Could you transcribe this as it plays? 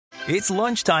It's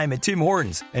lunchtime at Tim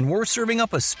Hortons, and we're serving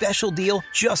up a special deal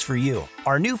just for you.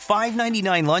 Our new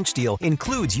 $5.99 lunch deal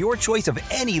includes your choice of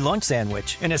any lunch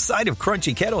sandwich and a side of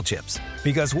crunchy kettle chips.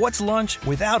 Because what's lunch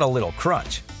without a little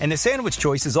crunch? And the sandwich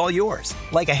choice is all yours,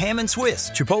 like a ham and Swiss,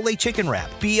 Chipotle chicken wrap,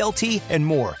 BLT, and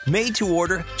more, made to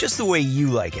order just the way you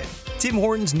like it. Tim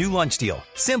Hortons' new lunch deal.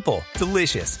 Simple,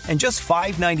 delicious, and just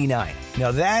 $5.99.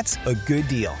 Now that's a good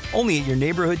deal. Only at your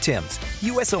neighborhood Tim's.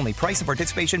 U.S. only. Price and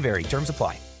participation vary. Terms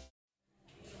apply.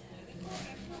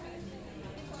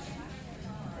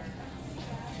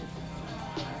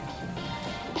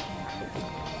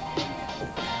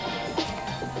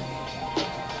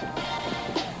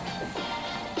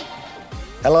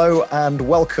 Hello and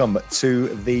welcome to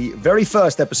the very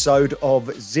first episode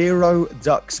of Zero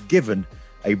Ducks Given,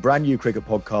 a brand new cricket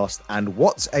podcast, and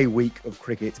what a week of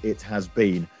cricket it has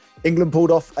been. England pulled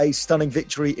off a stunning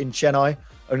victory in Chennai,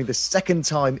 only the second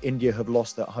time India have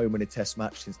lost at home in a test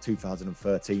match since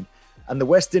 2013, and the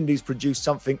West Indies produced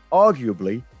something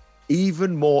arguably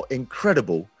even more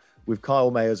incredible, with Kyle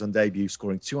Mayers on debut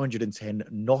scoring 210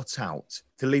 not out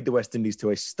to lead the West Indies to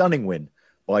a stunning win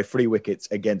by 3 wickets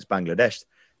against Bangladesh.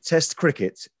 Test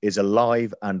cricket is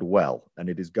alive and well, and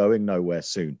it is going nowhere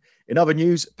soon. In other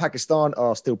news, Pakistan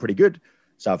are still pretty good,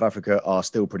 South Africa are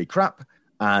still pretty crap,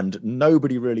 and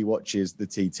nobody really watches the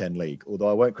T10 League, although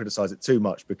I won't criticise it too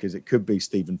much because it could be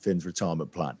Stephen Finn's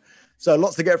retirement plan. So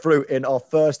lots to get through in our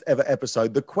first ever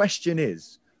episode. The question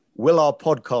is, will our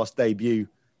podcast debut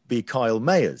be Kyle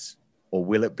Mayers or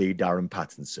will it be Darren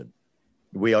Pattinson?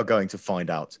 We are going to find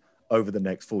out over the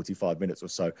next 45 minutes or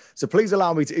so. So please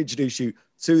allow me to introduce you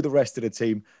to the rest of the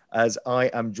team as I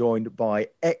am joined by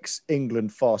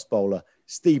ex-England fast bowler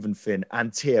Stephen Finn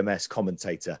and TMS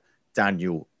commentator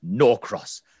Daniel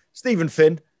Norcross. Stephen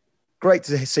Finn, great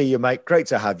to see you, mate. Great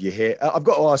to have you here. I've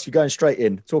got to ask you, going straight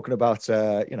in, talking about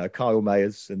Kyle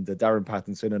Mayers and Darren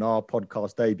Pattinson and our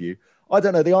podcast debut. I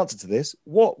don't know the answer to this.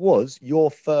 What was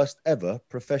your first ever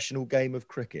professional game of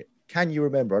cricket? Can you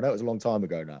remember? I know it was a long time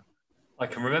ago now. I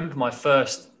can remember my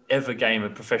first ever game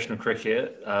of professional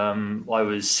cricket. I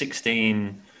was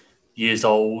 16 years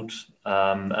old,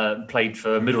 played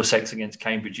for Middlesex against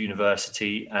Cambridge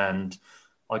University, and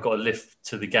I got a lift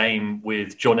to the game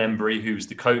with John Embury, who was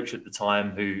the coach at the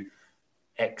time, who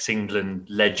ex-England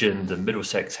legend and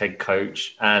Middlesex head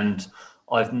coach. And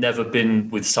I've never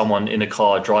been with someone in a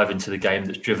car driving to the game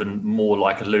that's driven more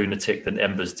like a lunatic than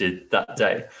Embers did that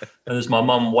day. And as my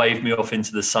mum waved me off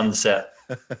into the sunset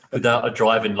without a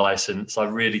driving license, I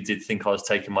really did think I was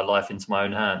taking my life into my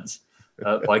own hands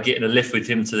by getting a lift with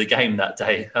him to the game that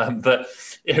day. But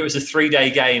it was a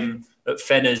 3-day game at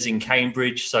Fenners in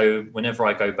Cambridge. So whenever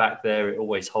I go back there, it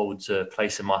always holds a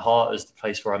place in my heart as the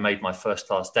place where I made my first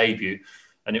class debut.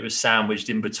 And it was sandwiched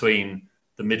in between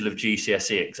the middle of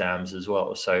GCSE exams as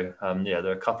well. So, there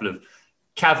are a couple of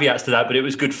caveats to that, but it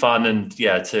was good fun. And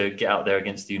to get out there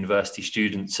against the university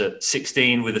students at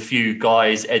 16 with a few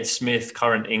guys, Ed Smith,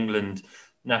 current England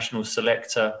national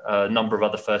selector, a number of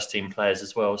other first team players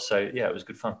as well. So, it was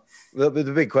good fun. The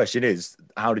big question is,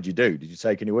 how did you do? Did you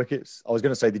take any wickets? I was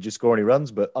going to say, did you score any runs,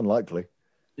 but unlikely.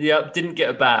 Yeah, didn't get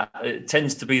a bat. It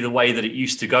tends to be the way that it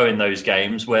used to go in those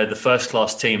games where the first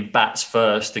class team bats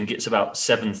first and gets about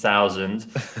 7,000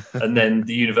 and then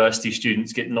the university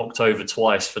students get knocked over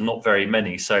twice for not very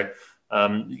many. So,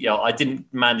 I didn't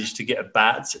manage to get a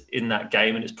bat in that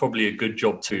game, and it's probably a good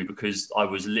job too because I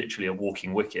was literally a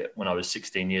walking wicket when I was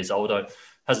 16 years old. I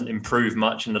hasn't improved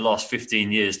much in the last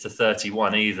 15 years to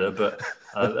 31 either, but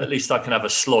at least I can have a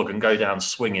slog and go down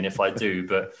swinging if I do.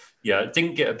 But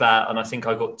didn't get a bat, and I think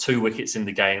I got 2 wickets in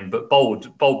the game, but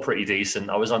bowled pretty decent.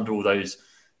 I was under all those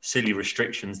silly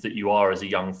restrictions that you are as a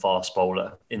young fast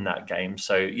bowler in that game.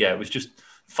 So, it was just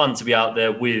fun to be out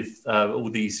there with all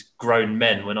these grown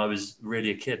men when I was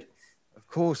really a kid. Of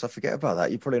course, I forget about that.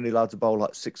 You're probably only allowed to bowl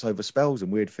like 6 over spells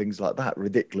and weird things like that.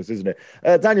 Ridiculous, isn't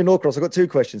it? Daniel Norcross, I've got 2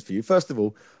 questions for you. First of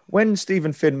all, when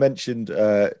Stephen Finn mentioned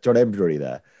John Embury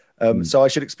there, so I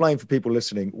should explain for people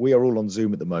listening, we are all on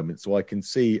Zoom at the moment, so I can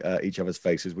see each other's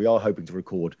faces. We are hoping to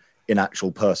record in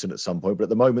actual person at some point, but at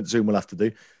the moment, Zoom will have to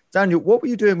do. Daniel, what were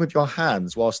you doing with your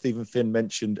hands while Stephen Finn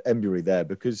mentioned Embury there?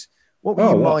 Because what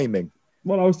were you miming?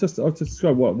 Well, I was just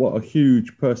describing what a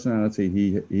huge personality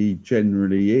he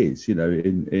generally is,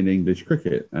 in English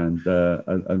cricket,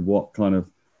 and what kind of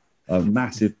a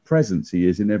massive presence he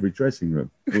is in every dressing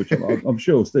room, which I'm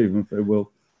sure Stephen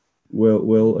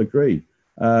will agree.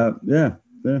 Yeah.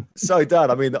 So,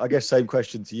 Dan, I mean, I guess same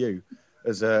question to you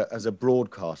as a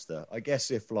broadcaster. I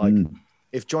guess if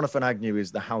Jonathan Agnew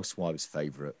is the housewife's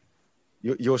favourite,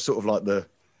 you're sort of like the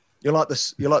You're like the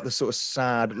sort of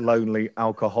sad, lonely,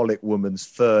 alcoholic woman's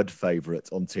third favourite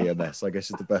on TMS, I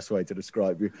guess is the best way to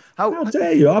describe you. How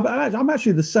dare you? I'm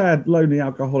actually the sad, lonely,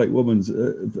 alcoholic woman's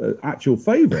actual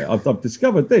favourite. I've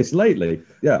discovered this lately.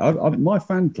 Yeah, my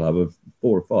fan club of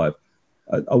 4 or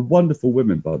 5 are wonderful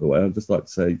women, by the way. I'd just like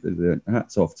to say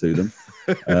hats off to them.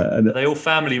 And are they all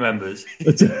family members?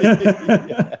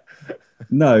 Yeah.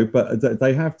 No, but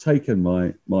they have taken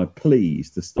my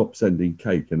pleas to stop sending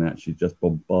cake and actually just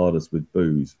bombard us with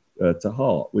booze to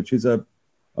heart, which is a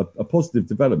positive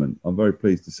development. I'm very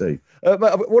pleased to see.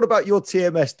 But what about your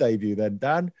TMS debut then,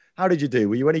 Dan? How did you do?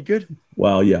 Were you any good?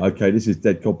 Well, yeah, okay. This is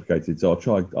dead complicated, so I'll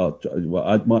try.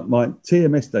 My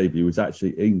TMS debut was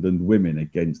actually England women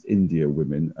against India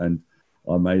women, and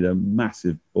I made a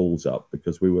massive balls up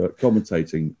because we were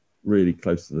commentating really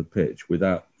close to the pitch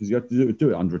because you have to do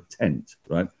it under a tent,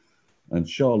 right? And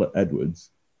Charlotte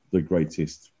Edwards, the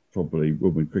greatest probably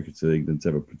woman cricketer England's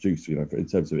ever produced, in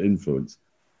terms of influence,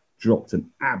 dropped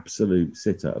an absolute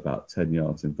sitter about 10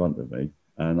 yards in front of me,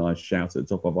 and I shouted at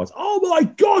the top of my voice, "Oh my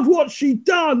God, what's she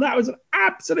done? That was an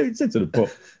absolute sitter!"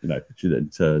 But she then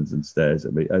turns and stares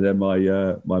at me. And then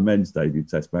my men's debut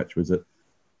test match was at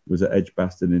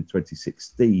Edgbaston in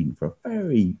 2016 for a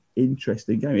very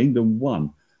interesting game. England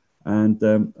won. And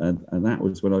that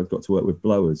was when I got to work with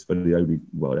Blowers for the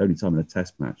only time in a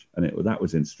test match, and that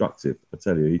was instructive. I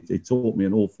tell you, he taught me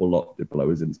an awful lot, did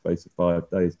Blowers, in the space of 5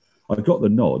 days. I got the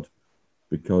nod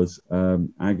because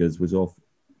Aggers was off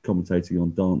commentating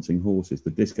on dancing horses,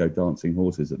 the disco dancing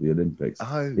horses at the Olympics.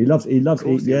 Oh, he loves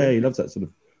that sort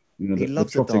of. He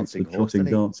loves the dancing dancing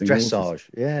dressage. Horses.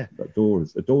 Yeah,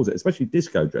 adores it, especially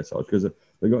disco dressage, because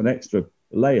they've got an extra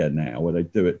layer now where they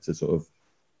do it to sort of.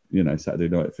 Saturday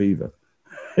Night Fever.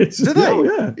 Do they? Oh,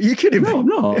 yeah. Are you kidding me?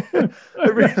 No, I'm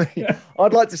not. Really?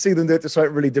 I'd like to see them do it to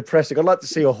something really depressing. I'd like to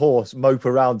see a horse mope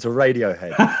around to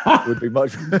Radiohead. Would be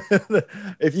much.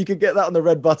 If you could get that on the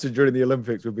red button during the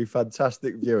Olympics, would be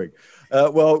fantastic viewing.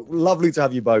 Well, lovely to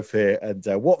have you both here, and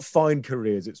what fine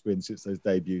careers it's been since those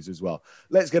debuts as well.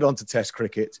 Let's get on to Test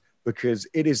cricket because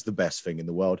it is the best thing in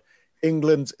the world.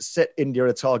 England set India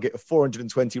a target of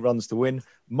 420 runs to win,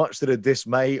 much to the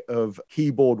dismay of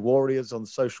keyboard warriors on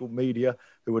social media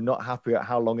who were not happy at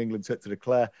how long England took to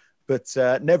declare. But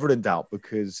never in doubt,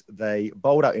 because they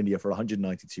bowled out India for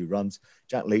 192 runs.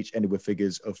 Jack Leach ended with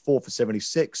figures of 4 for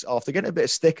 76 after getting a bit of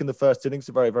stick in the first innings.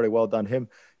 So very, very well done him.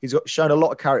 He's shown a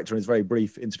lot of character in his very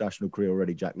brief international career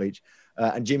already, Jack Leach.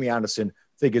 And Jimmy Anderson,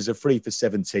 figures of 3 for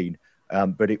 17.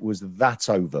 But it was that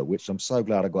over, which I'm so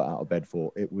glad I got out of bed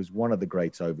for. It was one of the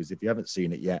great overs. If you haven't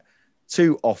seen it yet,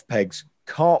 2 off pegs,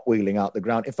 cartwheeling out the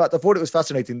ground. In fact, I thought it was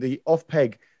fascinating. The off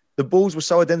peg, the balls were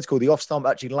so identical. The off stump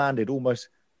actually landed almost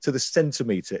to the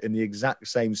centimetre in the exact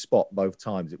same spot both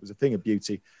times. It was a thing of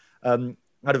beauty. Had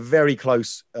a very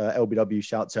close LBW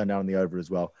shout turn down in the over as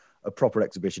well. A proper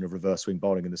exhibition of reverse swing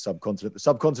bowling in the subcontinent. The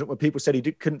subcontinent where people said he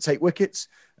couldn't take wickets,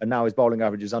 and now his bowling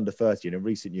average is under 30. And in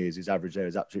recent years, his average there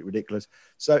is absolutely ridiculous.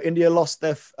 So India lost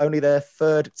only their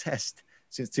 3rd test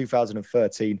since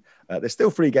 2013. There's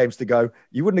still 3 games to go.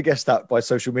 You wouldn't have guessed that by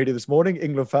social media this morning.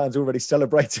 England fans already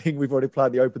celebrating. We've already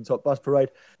planned the open top bus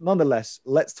parade. Nonetheless,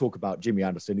 let's talk about Jimmy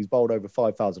Anderson. He's bowled over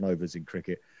 5,000 overs in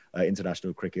cricket,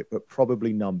 international cricket, but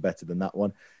probably none better than that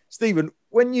one. Stephen,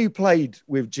 when you played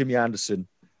with Jimmy Anderson,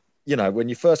 when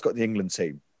you first got the England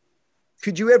team,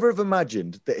 could you ever have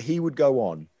imagined that he would go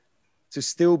on to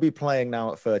still be playing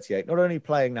now at 38? Not only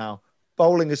playing now,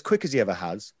 bowling as quick as he ever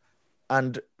has,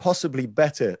 and possibly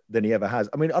better than he ever has.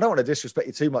 I mean, I don't want to disrespect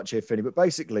you too much here, Finney, but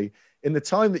basically, in the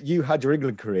time that you had your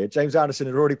England career, James Anderson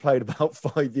had already played about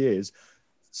 5 years,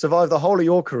 survived the whole of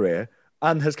your career,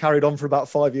 and has carried on for about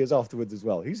 5 years afterwards as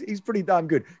well. He's pretty damn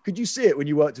good. Could you see it when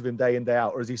you worked with him day in, day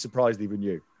out, or has he surprised even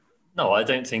you? No, I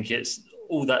don't think it's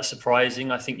all that surprising.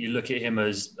 I think you look at him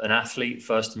as an athlete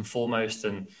first and foremost,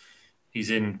 and he's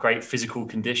in great physical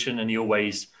condition, and he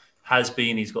always has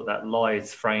been. He's got that lithe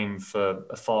frame for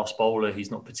a fast bowler.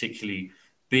 He's not particularly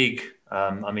big.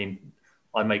 I mean,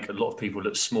 I make a lot of people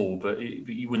look small, but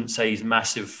you wouldn't say he's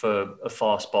massive for a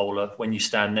fast bowler when you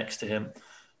stand next to him.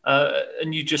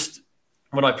 And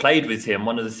when I played with him,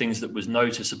 one of the things that was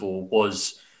noticeable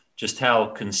was just how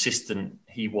consistent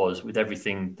he was with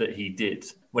everything that he did.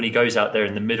 When he goes out there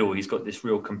in the middle, he's got this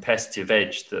real competitive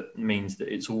edge that means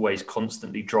that it's always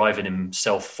constantly driving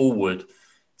himself forward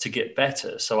to get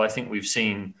better. So I think we've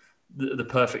seen the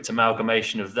perfect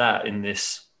amalgamation of that in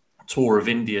this tour of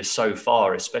India so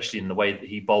far, especially in the way that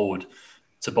he bowled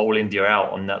to bowl India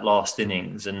out on that last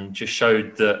innings, and just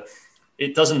showed that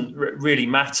it doesn't really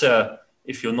matter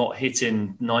if you're not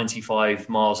hitting 95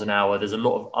 miles an hour. There's a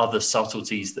lot of other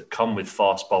subtleties that come with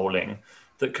fast bowling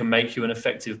that can make you an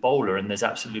effective bowler. And there's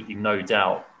absolutely no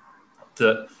doubt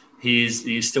that he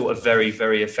is still a very,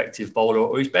 very effective bowler,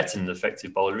 or he's better than an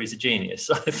effective bowler. He's a genius.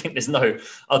 I think there's no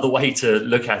other way to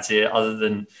look at it other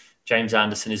than James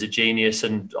Anderson is a genius.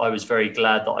 And I was very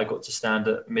glad that I got to stand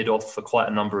at mid-off for quite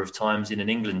a number of times in an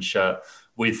England shirt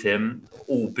with him,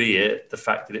 albeit the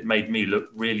fact that it made me look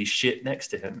really shit next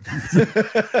to him.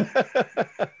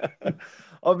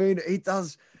 I mean, he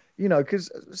does,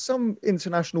 because some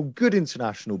good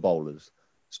international bowlers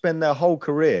spend their whole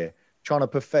career trying to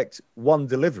perfect one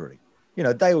delivery.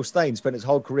 Dale Steyn spent his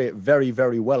whole career very,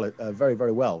 very well, very,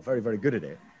 very good at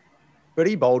it. But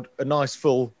he bowled a nice,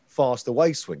 full, fast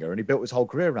away swinger, and he built his whole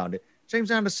career around it. James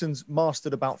Anderson's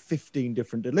mastered about 15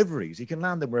 different deliveries. He can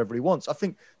land them wherever he wants. I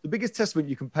think the biggest testament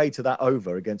you can pay to that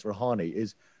over against Rahane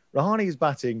is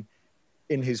batting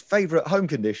in his favourite home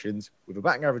conditions with a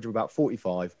batting average of about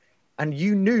 45, and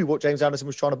you knew what James Anderson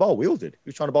was trying to bowl. We all did. He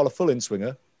was trying to bowl a full in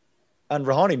swinger, and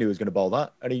Rahane knew he was going to bowl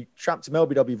that, and he trapped him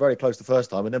LBW very close the first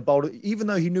time and then bowled it, even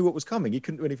though he knew what was coming. He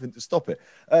couldn't do anything to stop it.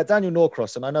 Daniel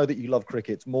Norcross, and I know that you love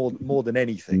cricket more than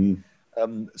anything.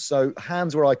 So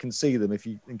hands where I can see them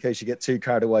in case you get too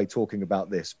carried away talking about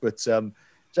this. But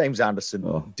James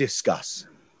Anderson, discuss.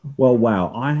 Well,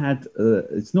 wow. I had,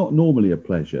 it's not normally a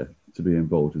pleasure to be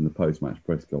involved in the post-match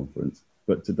press conference,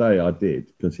 but today I did,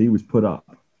 because he was put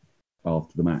up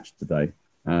after the match today.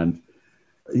 And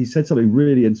he said something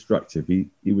really instructive.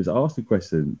 He was asked a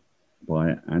question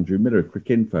by Andrew Miller of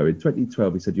Cricinfo. In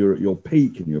 2012, he said, "You're at your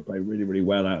peak and you're playing really, really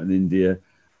well out in India.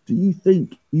 Do you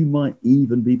think you might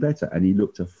even be better?" And he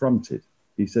looked affronted.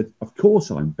 He said, "Of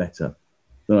course I'm better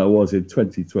than I was in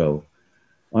 2012.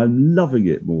 I'm loving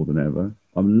it more than ever.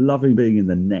 I'm loving being in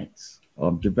the nets.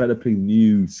 I'm developing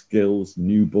new skills,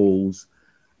 new balls."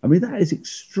 I mean, that is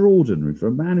extraordinary for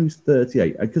a man who's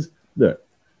 38. Because, look,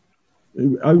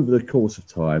 over the course of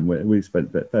time, we've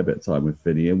spent a fair bit of time with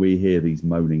Finney, and we hear these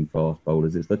moaning fast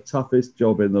bowlers. It's the toughest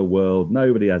job in the world.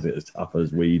 Nobody has it as tough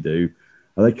as we do.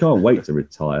 And they can't wait to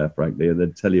retire, frankly, and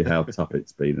then tell you how tough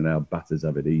it's been and how batters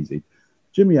have it easy.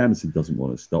 Jimmy Anderson doesn't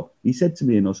want to stop. He said to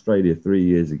me in Australia 3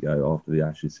 years ago after the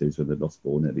Ashes series when they lost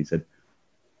 4-0, he said,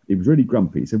 he was really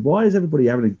grumpy. He said, "Why is everybody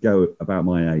having a go about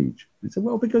my age?" He said,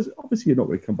 "Well, because obviously you're not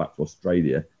going to come back to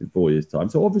Australia in 4 years' time.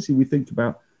 So obviously we think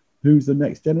about who's the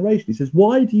next generation." He says,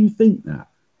 "Why do you think that?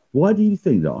 Why do you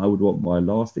think that I would want my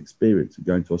last experience of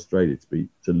going to Australia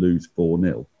to lose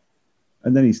 4-0?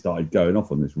 And then he started going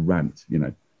off on this rant,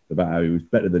 about how he was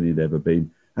better than he'd ever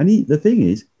been. And the thing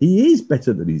is, he is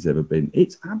better than he's ever been.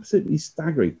 It's absolutely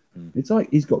staggering. It's like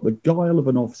he's got the guile of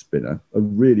an off spinner, a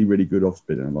really, really good off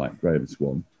spinner like Graham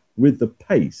Swan, with the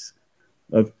pace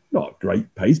of, not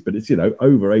great pace, but it's,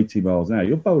 over 80 miles an hour.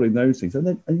 You're bowling those things.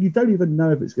 And you don't even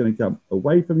know if it's going to come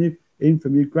away from you, in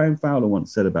from you. Graham Fowler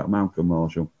once said about Malcolm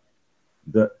Marshall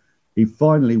that he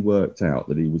finally worked out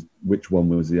that which one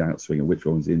was the outswinger, which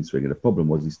one was the inswinger. The problem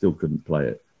was he still couldn't play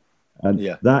it.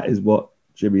 And that is what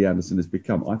Jimmy Anderson has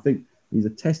become. I think he's a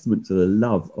testament to the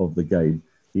love of the game.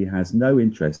 He has no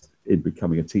interest in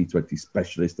becoming a T20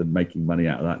 specialist and making money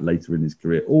out of that later in his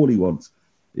career. All he wants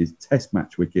is test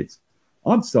match wickets.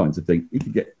 I'm starting to think he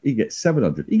could get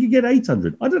 700. He could get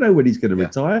 800. I don't know when he's going to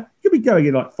retire. He could be going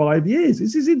in like 5 years.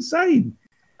 This is insane.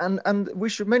 And we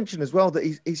should mention as well that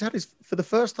he's had for the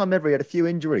first time ever, he had a few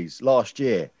injuries last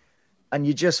year. And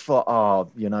you just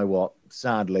thought, you know what?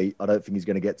 Sadly, I don't think he's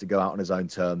going to get to go out on his own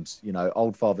terms.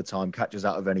 Old father time catches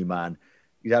out of any man.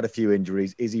 He's had a few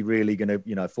injuries. Is he really going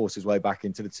to, force his way back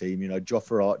into the team?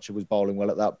 Jofra Archer was bowling well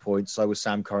at that point. So was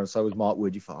Sam Curran. So was Mark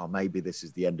Wood. You thought, maybe this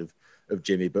is the end of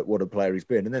Jimmy, but what a player he's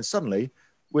been. And then suddenly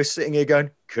we're sitting here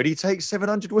going, could he take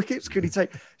 700 wickets? Could he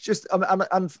take just,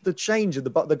 and the change of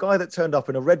the guy that turned up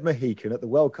in a red Mohican at the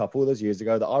World Cup all those years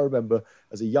ago that I remember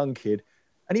as a young kid.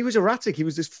 And he was erratic. He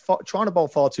was just trying to bowl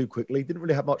far too quickly. Didn't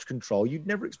really have much control. You'd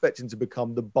never expect him to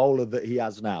become the bowler that he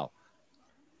has now.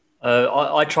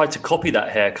 I tried to copy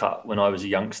that haircut when I was a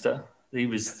youngster. He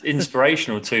was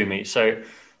inspirational to me. So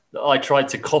I tried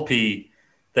to copy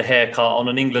the haircut on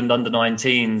an England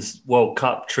under-19s World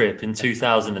Cup trip in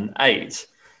 2008.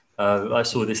 I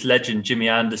saw this legend, Jimmy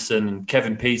Anderson, and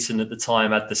Kevin Peterson at the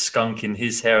time had the skunk in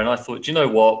his hair. And I thought, do you know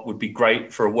what would be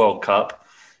great for a World Cup?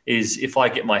 Is if I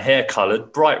get my hair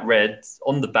coloured bright red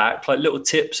on the back, like little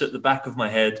tips at the back of my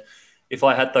head, if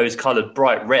I had those coloured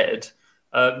bright red,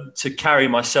 to carry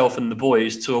myself and the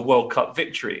boys to a World Cup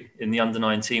victory in the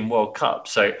Under-19 World Cup.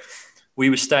 So we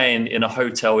were staying in a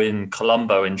hotel in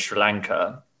Colombo in Sri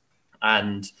Lanka,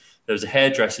 and there was a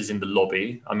hairdresser's in the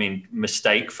lobby. I mean,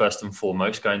 mistake, first and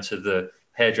foremost, going to the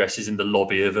hairdressers in the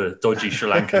lobby of a dodgy Sri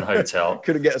Lankan hotel.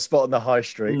 Couldn't get a spot on the high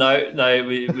street. No,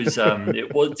 it was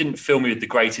it didn't fill me with the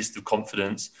greatest of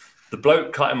confidence. The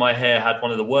bloke cutting my hair had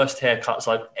one of the worst haircuts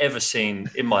I've ever seen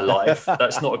in my life.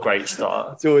 That's not a great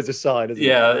start. It's always a sign, isn't it?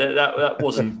 Yeah, that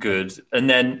wasn't good. And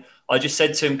then I just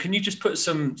said to him, "Can you just put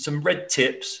some red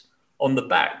tips on the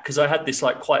back?" Because I had this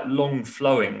like quite long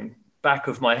flowing back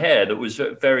of my hair that was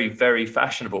very, very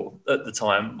fashionable at the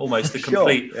time, almost the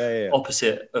complete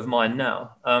opposite of mine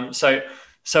now.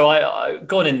 So I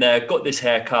gone in there, got this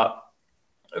haircut.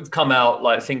 I've come out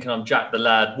like thinking I'm Jack the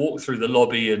Lad, walked through the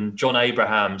lobby, and John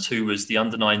Abrahams, who was the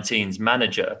under-19s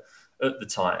manager at the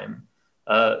time,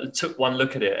 took one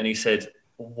look at it and he said,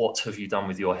 "What have you done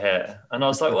with your hair?" And I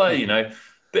was like, well,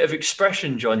 bit of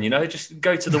expression, John, just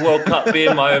go to the World Cup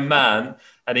being my own man.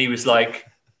 And he was like,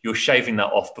 "You're shaving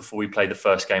that off before we play the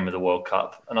first game of the World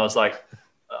Cup." And I was like,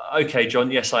 "Okay,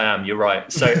 John, yes, I am. You're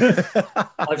right." So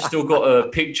I've still got a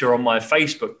picture on my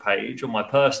Facebook page, on my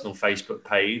personal Facebook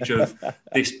page, of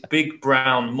this big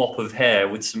brown mop of hair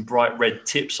with some bright red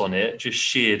tips on it, just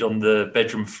sheared on the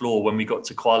bedroom floor when we got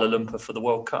to Kuala Lumpur for the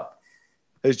World Cup.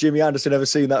 Has Jimmy Anderson ever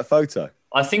seen that photo?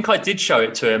 I think I did show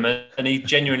it to him, and he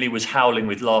genuinely was howling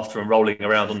with laughter and rolling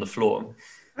around on the floor.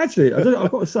 Actually,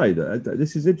 I've got to say that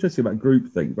this is interesting about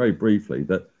groupthink, very briefly,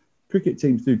 that cricket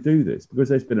teams do this because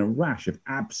there's been a rash of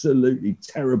absolutely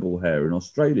terrible hair in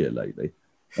Australia lately.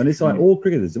 And it's like all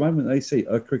cricketers, the moment they see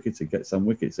a cricketer get some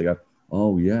wickets, they go,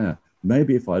 "Oh, yeah,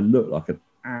 maybe if I look like an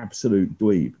absolute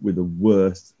dweeb with the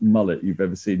worst mullet you've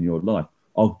ever seen in your life,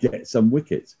 I'll get some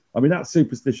wickets." I mean, that's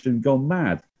superstition gone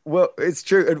mad. Well, it's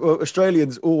true. Well,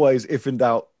 Australians always, if in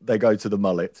doubt, they go to the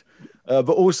mullet. But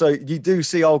also, you do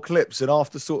see old clips, and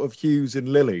after sort of Hughes and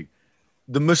Lilly,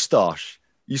 the moustache.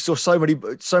 You saw so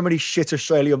many shit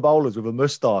Australian bowlers with a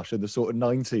moustache in the sort of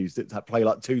 90s that play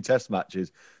like 2 test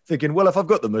matches, thinking, well, if I've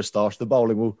got the moustache, the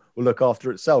bowling will look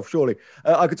after itself, surely.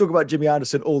 I could talk about Jimmy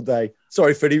Anderson all day.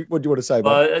 Sorry, Finney, what do you want to say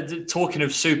about it? Talking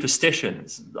of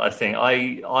superstitions, I think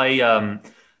I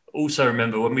also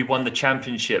remember when we won the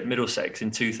championship, Middlesex,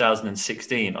 in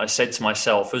 2016, I said to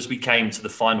myself, as we came to the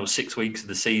final 6 weeks of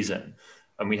the season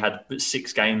and we had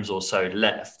 6 games or so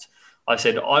left, I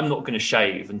said, I'm not going to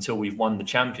shave until we've won the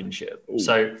championship. Ooh.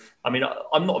 So, I mean,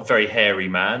 I'm not a very hairy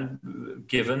man,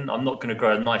 I'm not going to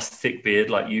grow a nice thick beard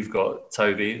like you've got,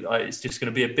 Toby. It's just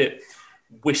going to be a bit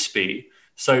wispy.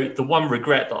 So the one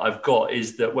regret that I've got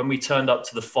is that when we turned up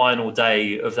to the final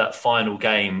day of that final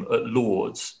game at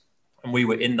Lord's and we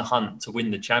were in the hunt to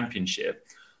win the championship,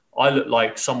 I looked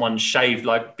like someone shaved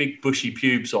like big bushy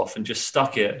pubes off and just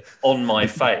stuck it on my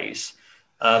face.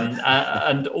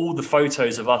 And all the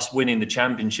photos of us winning the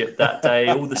championship that day,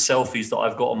 all the selfies that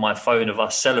I've got on my phone of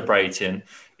us celebrating,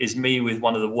 is me with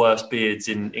one of the worst beards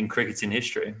in cricketing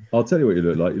history. I'll tell you what you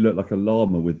look like. You look like a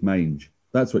llama with mange.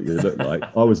 That's what you look like.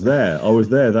 I was there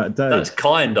that day. That's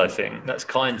kind, I think. That's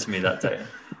kind to me that day.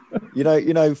 You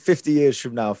know, 50 years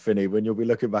from now, Finney, when you'll be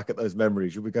looking back at those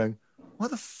memories, you'll be going, why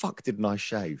the fuck didn't I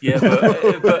shave? Yeah,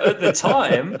 but at the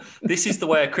time, this is the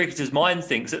way a cricketer's mind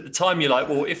thinks. At the time, you're like,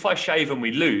 well, if I shave and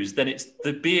we lose, then it's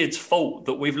the beard's fault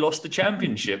that we've lost the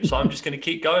championship. So I'm just going to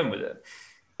keep going with it.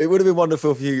 It would have been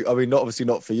wonderful for you. I mean, obviously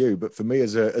not for you, but for me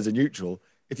as a neutral,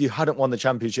 if you hadn't won the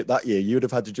championship that year, you would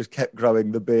have had to just kept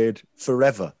growing the beard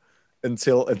forever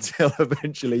until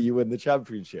eventually you win the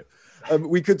championship.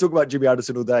 We could talk about Jimmy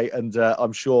Anderson all day, and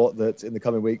I'm sure that in the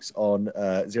coming weeks on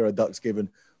Zero Ducks Given,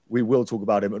 we will talk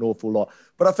about him an awful lot.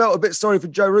 But I felt a bit sorry for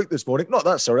Joe Root this morning. Not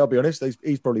that sorry, I'll be honest.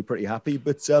 He's probably pretty happy.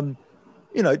 But,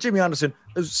 Jimmy Anderson,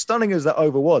 as stunning as that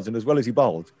over was and as well as he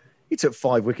bowled, he took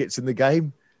 5 wickets in the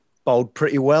game, bowled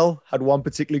pretty well, had one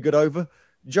particularly good over.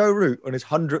 Joe Root, on his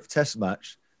 100th test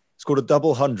match, scored a double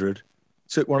 100,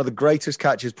 took one of the greatest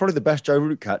catches, probably the best Joe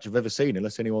Root catch I've ever seen,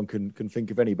 unless anyone can think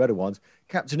of any better ones,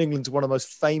 captained England to one of the most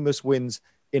famous wins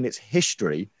in its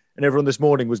history. And everyone this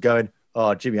morning was going,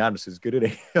 oh, Jimmy Anderson's good,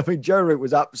 isn't he? I mean, Joe Root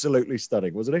was absolutely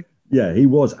stunning, wasn't he? Yeah, he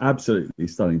was absolutely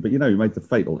stunning. But, he made the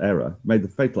fatal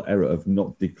error of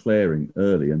not declaring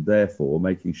early and therefore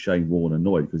making Shane Warne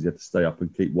annoyed because he had to stay up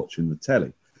and keep watching the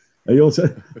telly. And he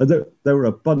also, there were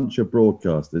a bunch of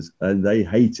broadcasters and they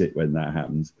hate it when that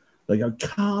happens. They go,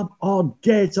 come on,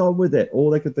 get on with it. All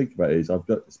they can think about is,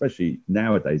 especially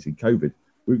nowadays in COVID,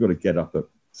 we've got to get up at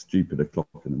stupid o'clock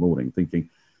in the morning thinking,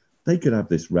 they could have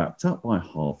this wrapped up by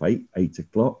 8:30, 8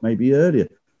 o'clock, maybe earlier.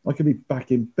 I could be back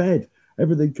in bed.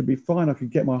 Everything could be fine. I could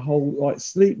get my whole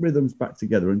sleep rhythms back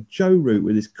together. And Joe Root,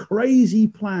 with his crazy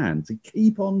plan to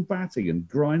keep on batting and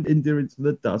grind India into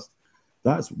the dust,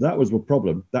 that was a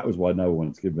problem. That was why no one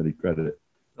wants to give him any credit.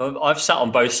 I've sat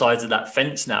on both sides of that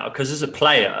fence now because as a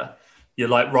player, you're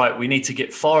like, right, we need to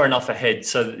get far enough ahead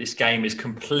so that this game is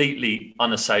completely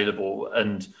unassailable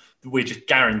and we're just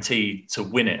guaranteed to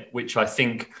win it, which I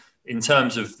think in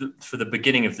terms of for the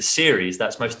beginning of the series,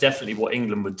 that's most definitely what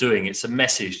England were doing. It's a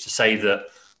message to say that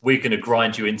we're going to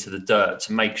grind you into the dirt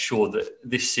to make sure that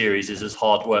this series is as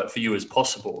hard work for you as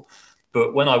possible.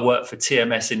 But when I worked for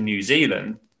TMS in New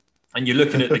Zealand and you're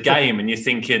looking at the game and you're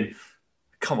thinking,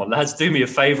 come on, lads, do me a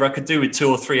favour. I could do with 2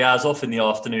 or 3 hours off in the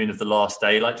afternoon of the last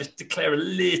day. Like, just declare a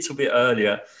little bit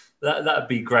earlier. That'd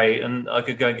be great. And I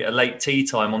could go and get a late tea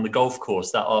time on the golf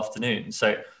course that afternoon.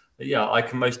 So, yeah, I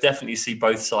can most definitely see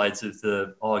both sides of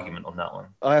the argument on that one.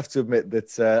 I have to admit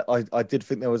that I did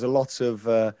think there was a lot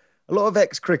of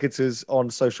ex-cricketers on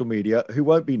social media who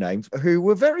won't be named, who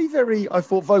were very, very, I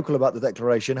thought, vocal about the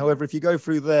declaration. However, if you go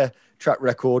through their track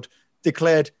record,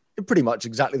 declared in pretty much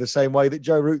exactly the same way that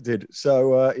Joe Root did.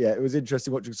 So, yeah, it was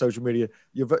interesting watching social media.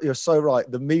 You're so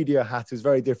right. The media hat is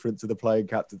very different to the playing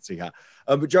captaincy hat.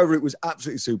 But Joe Root was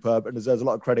absolutely superb and deserves a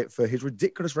lot of credit for his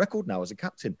ridiculous record now as a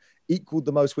captain. Equaled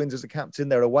the most wins as a captain.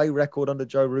 Their away record under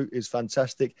Joe Root is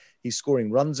fantastic. He's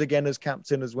scoring runs again as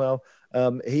captain as well.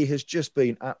 He has just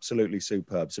been absolutely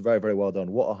superb. So very, very well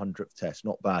done. What a 100th test.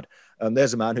 Not bad.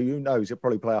 There's a man who knows he'll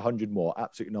probably play 100 more.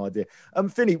 Absolutely no idea.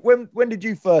 Finney, when did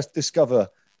you first discover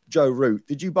Joe Root?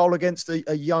 Did you bowl against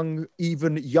a young,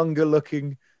 even younger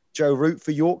looking Joe Root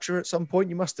for Yorkshire at some point?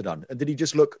 You must have done. And did he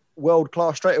just look world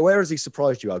class straight away, or has he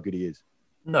surprised you how good he is?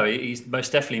 No, he's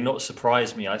most definitely not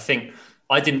surprised me. I think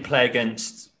I didn't play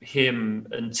against him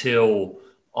until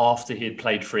after he had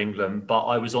played for England, but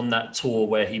I was on that tour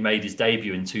where he made his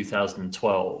debut in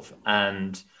 2012.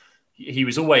 And he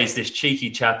was always this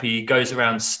cheeky chappy. He goes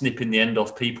around snipping the end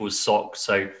off people's socks.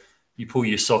 So you pull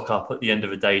your sock up at the end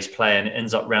of a day's play and it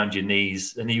ends up round your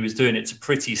knees. And he was doing it to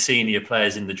pretty senior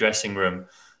players in the dressing room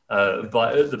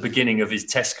but at the beginning of his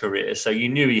test career. So you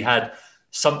knew he had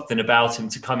something about him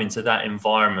to come into that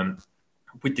environment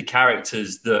with the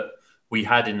characters that we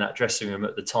had in that dressing room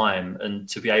at the time and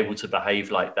to be able to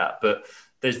behave like that. But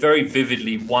there's very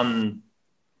vividly one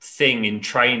thing in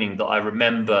training that I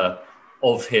remember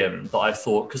of him that I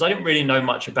thought, because I didn't really know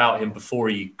much about him before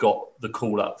he got the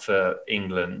call up for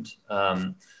England.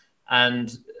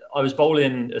 And I was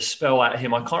bowling a spell at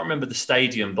him. I can't remember the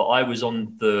stadium, but I was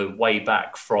on the way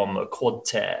back from a quad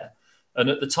tear. And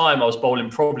at the time I was bowling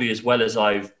probably as well as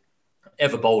I've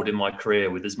ever bowled in my career,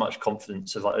 with as much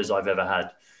confidence as I've ever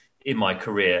had in my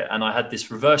career. And I had this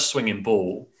reverse swinging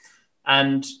ball.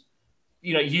 And,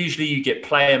 you know, usually you get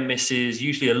player misses.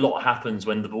 Usually a lot happens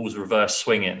when the ball's reverse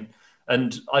swinging.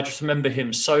 And I just remember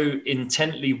him so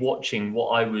intently watching what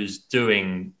I was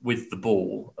doing with the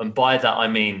ball. And by that, I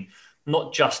mean,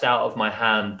 not just out of my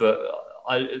hand, but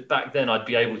back then I'd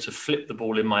be able to flip the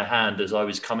ball in my hand as I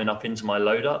was coming up into my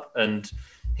load up. And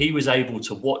he was able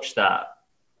to watch that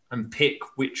and pick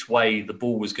which way the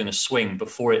ball was going to swing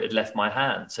before it had left my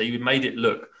hand. So he made it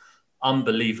look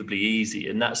unbelievably easy.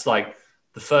 And that's like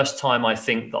the first time I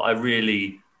think that I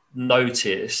really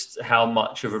noticed how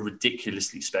much of a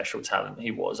ridiculously special talent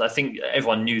he was. I think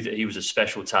everyone knew that he was a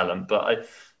special talent, but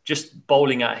just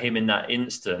bowling at him in that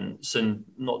instance, and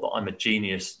not that I'm a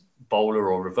genius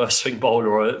bowler or reverse swing bowler,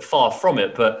 or far from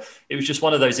it, but it was just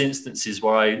one of those instances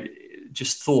where I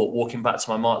just thought, walking back to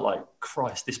my mind, like,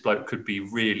 Christ, this bloke could be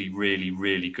really, really,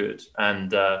 really good.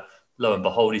 And lo and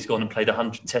behold, he's gone and played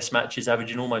 100 test matches,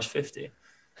 averaging almost 50.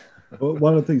 Well,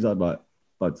 one of the things I'd like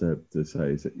to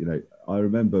say is that, you know, I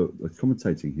remember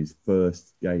commentating his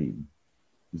first game.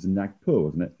 It was in Nagpur,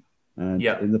 wasn't it? And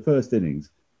in the first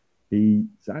innings, he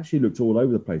actually looked all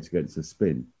over the place against the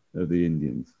spin of the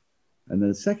Indians. And then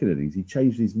the second innings, he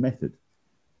changed his method.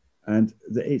 And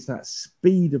it's that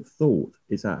speed of thought,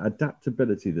 it's that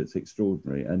adaptability that's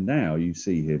extraordinary. And now you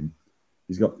see him,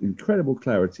 he's got incredible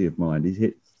clarity of mind. He's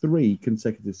hit 3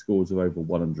 consecutive scores of over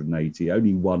 180.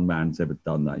 Only one man's ever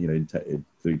done that, you know, in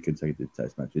 3 consecutive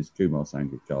test matches, Kumar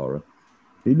Sangakkara.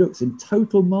 He looks in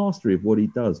total mastery of what he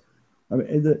does. I mean,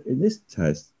 in this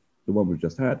test, the one we've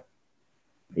just had,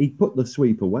 he put the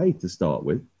sweep away to start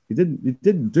with. He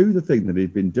didn't do the thing that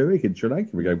he'd been doing in Sri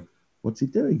Lanka. We go, what's he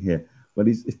doing here? But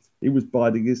he was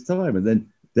biding his time, and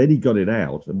then he got it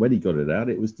out. And when he got it out,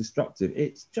 it was destructive.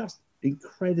 It's just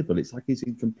incredible. It's like he's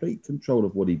in complete control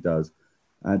of what he does.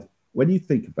 And when you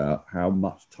think about how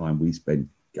much time we spend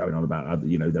going on about,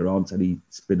 you know, there aren't any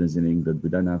spinners in England, we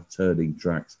don't have turning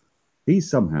tracks. He's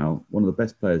somehow one of the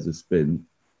best players of spin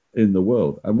in the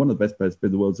world, and one of the best players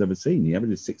spin the world's ever seen. He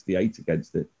averages 68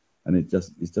 against it, and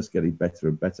it's just getting better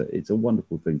and better. It's a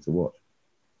wonderful thing to watch.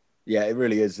 Yeah, it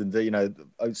really is. And,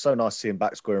 it's so nice seeing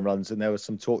back scoring runs. And there was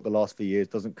some talk the last few years,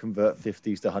 doesn't convert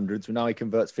 50s to 100s. Well, now he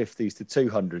converts 50s to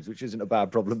 200s, which isn't a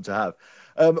bad problem to have.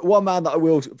 One man that I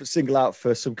will single out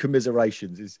for some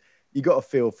commiserations is you got a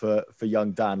feel for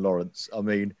young Dan Lawrence. I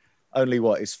mean, only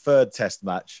his third test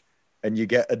match, and you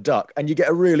get a duck, and you get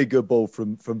a really good ball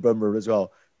from Bumrah as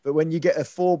well. But when you get a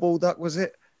 4-ball duck, was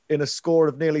it, in a score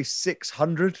of nearly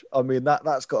 600? I mean,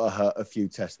 that's got to hurt a few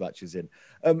test matches in.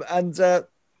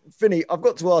 Finney, I've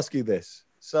got to ask you this.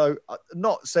 So,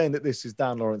 not saying that this is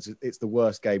Dan Lawrence, it's the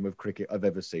worst game of cricket I've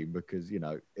ever seen, because,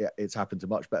 it's happened to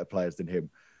much better players than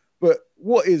him. But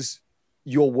what is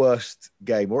your worst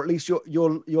game, or at least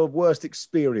your worst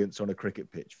experience on a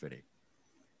cricket pitch, Finney?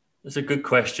 That's a good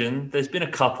question. There's been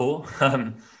a couple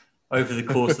over the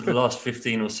course of the last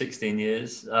 15 or 16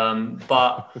 years.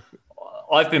 But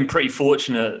I've been pretty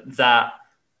fortunate that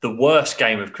the worst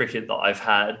game of cricket that I've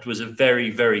had was a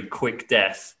very, very quick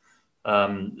death,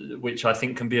 which I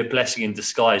think can be a blessing in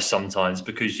disguise sometimes,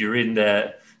 because you're in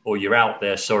there, or you're out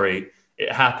there, sorry,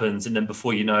 it happens. And then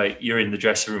before you know it, you're in the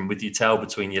dressing room with your tail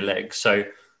between your legs. So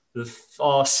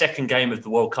our second game of the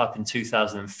World Cup in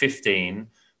 2015,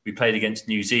 we played against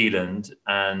New Zealand.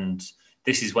 And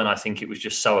this is when I think it was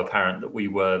just so apparent that we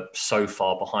were so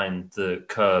far behind the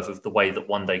curve of the way that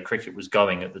one-day cricket was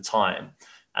going at the time.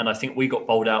 And I think we got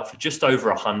bowled out for just over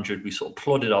 100. We sort of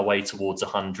plodded our way towards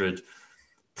 100,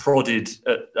 prodded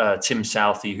at Tim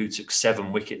Southey, who took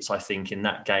 7 wickets, I think, in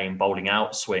that game, bowling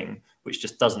outswing, which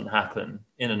just doesn't happen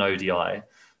in an ODI.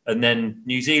 And then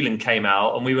New Zealand came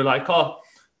out, and we were like, oh,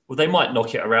 well, they might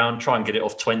knock it around, try and get it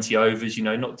off 20 overs,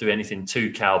 not do anything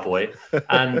too cowboy.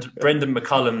 And Brendan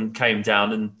McCullum came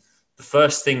down, and the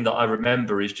first thing that I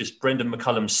remember is just Brendan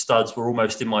McCullum's studs were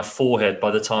almost in my forehead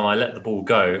by the time I let the ball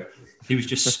go. He was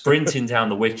just sprinting down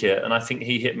the wicket, and I think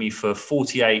he hit me for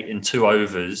 48 in 2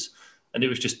 overs. And it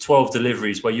was just 12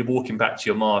 deliveries where you're walking back to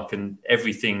your mark and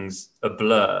everything's a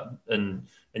blur. And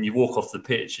you walk off the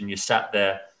pitch and you're sat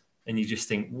there and you just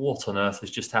think, what on earth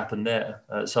has just happened there?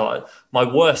 My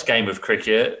worst game of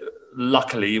cricket,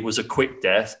 luckily, it was a quick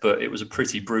death, but it was a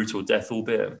pretty brutal death,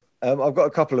 albeit. I've got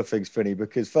a couple of things, Finney,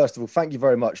 because first of all, thank you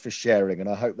very much for sharing. And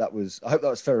I hope that was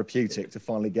therapeutic to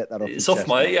finally get that off. It's off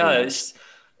my, it's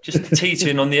just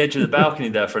teetering on the edge of the balcony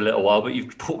there for a little while, but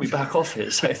you've put me back off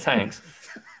it, so thanks.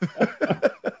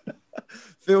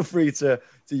 Feel free to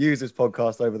use this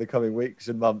podcast over the coming weeks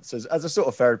and months as a sort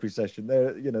of therapy session.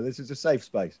 This is a safe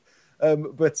space.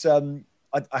 But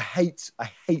I hate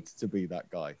to be that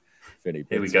guy, Finney.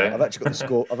 Here we go. I've actually got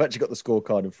the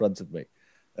scorecard in front of me.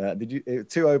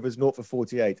 2 overs, 0 for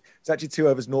 48. It's actually 2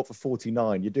 overs, 0 for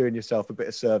 49. You're doing yourself a bit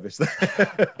of service there.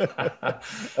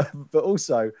 But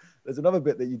also, there's another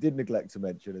bit that you did neglect to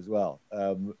mention as well.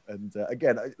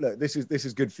 Again, look, this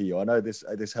is good for you. I know this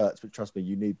hurts, but trust me,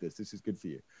 you need this. This is good for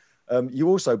you. You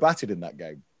also batted in that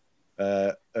game.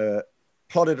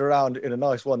 Plodded around in a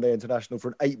nice one-day international for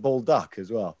an 8-ball duck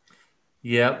as well.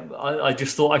 Yeah, I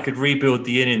just thought I could rebuild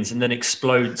the innings and then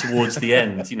explode towards the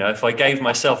end. If I gave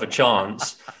myself a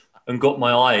chance and got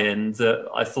my eye in, that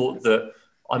I thought that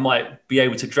I might be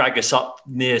able to drag us up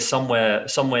near somewhere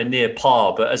near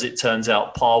par. But as it turns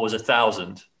out, par was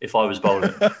 1,000 if I was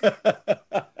bowling.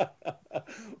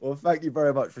 Well, thank you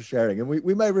very much for sharing. And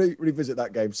we may revisit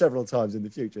that game several times in the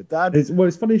future. Dan? It's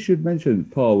funny you should mention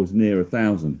par was near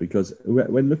 1,000, because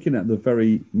when looking at the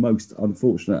very most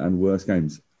unfortunate and worst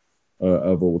games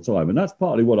of all time, and that's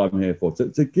partly what I'm here for,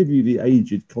 to give you the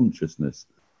aged consciousness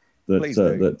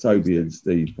that Toby and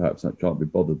Steve perhaps can't be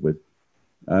bothered with.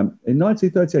 In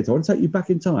 1938, I want to take you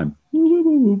back in time.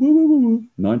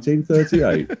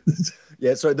 1938.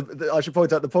 Yeah, sorry, I should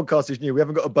point out the podcast is new. We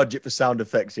haven't got a budget for sound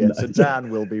effects yet, so Dan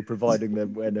will be providing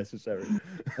them where necessary.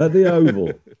 At the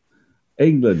Oval,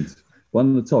 England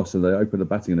won the toss and they opened the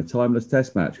batting in a timeless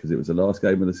test match because it was the last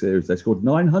game of the series. They scored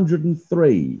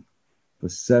 903 for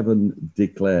 7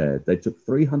 declared. They took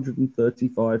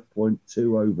 335.2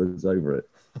 overs over it.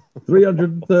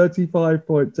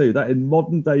 335.2. That in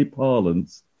modern day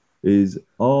parlance is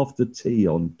after tea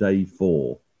on day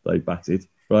 4. They batted,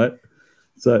 right?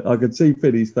 So I can see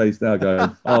Finney's face now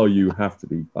going, oh, you have to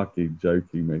be fucking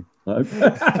joking me.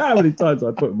 How many times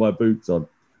I put my boots on?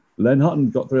 Len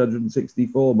Hutton got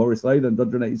 364, Maurice Leyland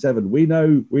 187. We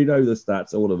know the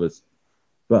stats, all of us.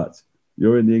 But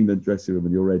you're in the England dressing room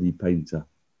and you're Eddie Painter.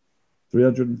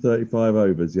 335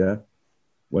 overs, yeah?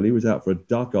 Well, he was out for a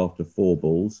duck after 4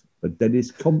 balls. But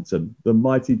Dennis Compton, the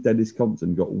mighty Dennis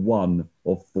Compton, got 1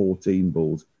 of 14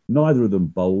 balls. Neither of them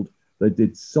bowled. They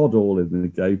did sod all in the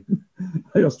game.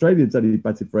 The Australians only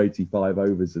batted for 85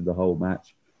 overs in the whole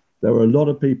match. there were a lot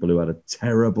of people who had a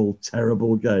terrible,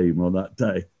 terrible game on that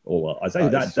day. Or I say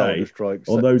that day,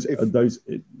 on those,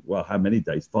 well, how many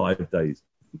days? 5 days.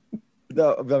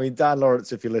 No, I mean, Dan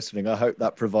Lawrence, if you're listening, I hope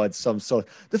that provides some sort.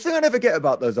 The thing I never get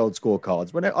about those old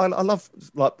scorecards, I love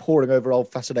like poring over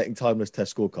old, fascinating, timeless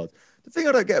test scorecards. The thing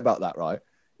I don't get about that, right,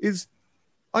 is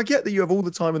I get that you have all the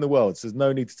time in the world, so there's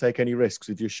no need to take any risks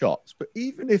with your shots. But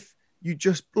even if you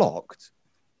just blocked,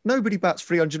 nobody bats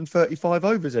 335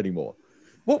 overs anymore.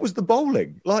 What was the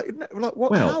bowling like? What?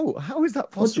 Well, how is that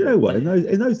possible? Well, do you know what?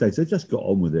 In those days, they just got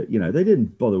on with it. You know, they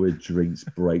didn't bother with drinks,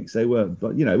 breaks. They weren't.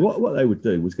 But you know what they would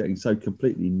do was getting so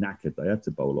completely knackered they had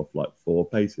to bowl off like 4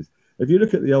 paces. If you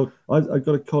look at the old, I've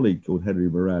got a colleague called Henry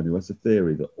Moran who has a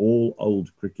theory that all old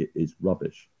cricket is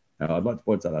rubbish. Now, I'd like to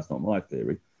point out that's not my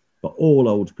theory, but all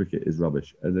old cricket is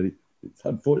rubbish. And then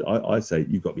I say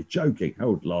you've got to be joking.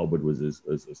 Harold Larwood was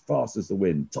as fast as the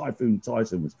wind. Typhoon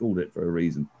Tyson was called it for a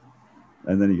reason.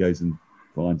 And then he goes and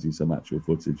finds you some actual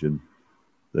footage, and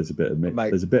there's a bit of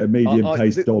medium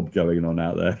pace dob going on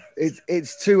out there.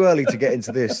 It's too early to get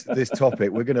into this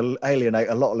topic. We're going to alienate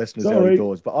a lot of listeners early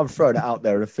doors, but I'm throwing it out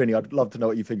there. And Finney, I'd love to know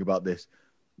what you think about this.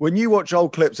 When you watch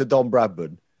old clips of Don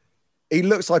Bradman, he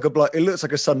looks like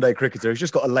a Sunday cricketer. He's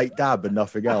just got a late dab and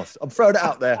nothing else. I'm throwing it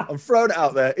out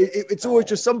there. It's always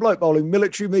just some bloke bowling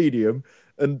military medium,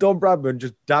 and Don Bradman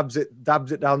just dabs it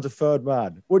down to third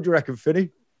man. What do you reckon,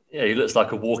 Finney? Yeah, he looks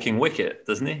like a walking wicket,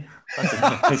 doesn't he?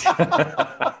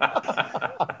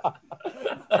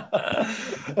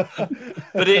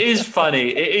 But it is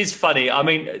funny. I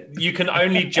mean, you can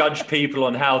only judge people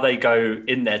on how they go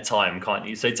in their time, can't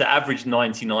you? So to average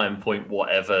 99 point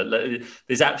whatever,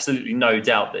 there's absolutely no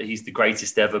doubt that he's the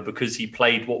greatest ever because he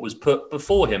played what was put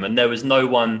before him, and there was no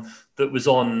one that was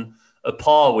on a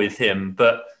par with him.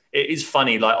 But it is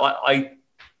funny, like I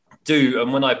do,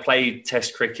 and when I played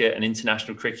Test cricket and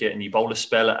international cricket, and you bowl a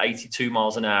spell at 82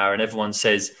 miles an hour, and everyone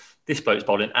says this bloke's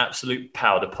bowling absolute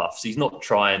powder puffs. He's not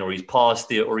trying, or he's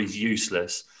past it, or he's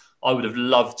useless. I would have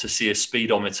loved to see a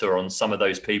speedometer on some of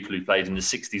those people who played in the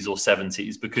 60s or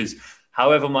 70s, because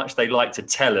however much they like to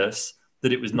tell us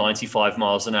that it was 95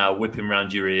 miles an hour whipping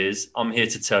around your ears, I'm here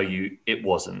to tell you it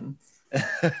wasn't.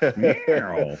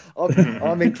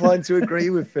 I'm inclined to agree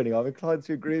with Finney. I'm inclined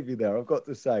to agree with you there, I've got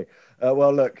to say.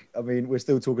 Well, look, I mean, we're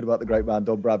still talking about the great man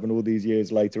Don Bradman all these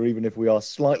years later, even if we are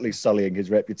slightly sullying his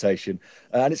reputation.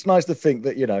 And it's nice to think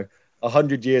that,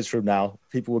 100 years from now,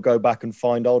 people will go back and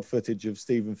find old footage of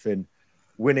Stephen Finn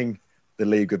winning the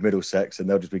League of Middlesex, and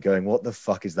they'll just be going, what the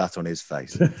fuck is that on his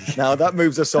face? Now, that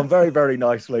moves us on very, very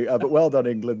nicely, but well done,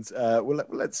 England.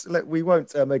 We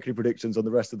won't make any predictions on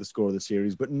the rest of the score of the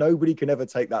series, but nobody can ever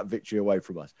take that victory away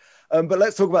from us. But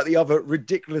let's talk about the other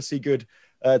ridiculously good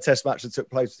test match that took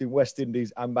place between West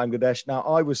Indies and Bangladesh. Now,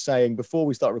 I was saying, before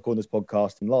we start recording this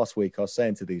podcast, and last week, I was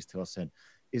saying to these two, I said,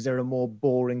 is there a more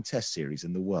boring test series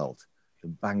in the world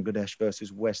than Bangladesh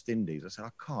versus West Indies? I said, I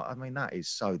can't. I mean, that is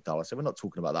so dull. I said, we're not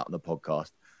talking about that on the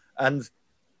podcast. And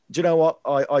do you know what?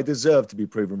 I deserve to be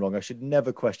proven wrong. I should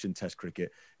never question Test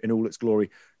cricket in all its glory.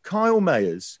 Kyle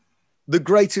Mayers, the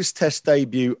greatest Test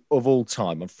debut of all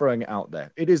time. I'm throwing it out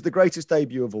there. It is the greatest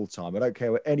debut of all time. I don't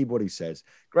care what anybody says.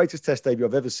 Greatest Test debut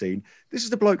I've ever seen. This is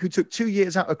the bloke who took 2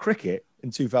 years out of cricket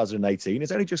in 2018.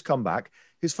 He's only just come back.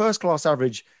 His first class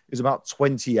average is about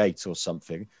 28 or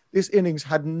something. This innings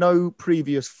had no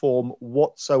previous form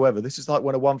whatsoever. This is like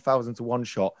when a 1,000 to 1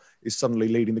 shot is suddenly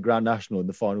leading the Grand National in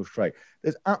the final straight.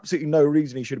 There's absolutely no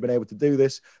reason he should have been able to do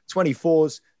this.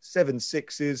 24s, 7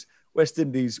 6s. West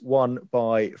Indies won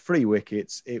by 3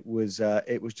 wickets. It was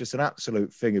just an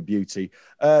absolute thing of beauty.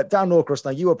 Dan Norcross,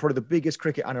 now you are probably the biggest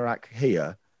cricket anorak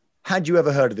here. Had you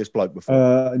ever heard of this bloke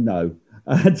before? No.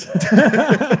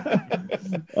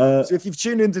 So if you've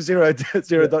tuned into Zero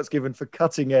Ducks Given for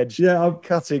cutting edge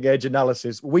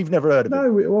analysis, we've never heard of him.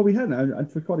 No, we hadn't,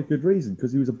 and for quite a good reason,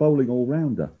 because he was a bowling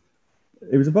all-rounder.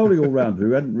 He was a bowling all-rounder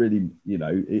who hadn't really, he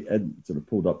hadn't sort of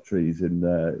pulled up trees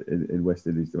in West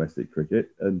Indies domestic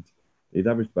cricket, and he'd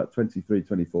averaged about 23,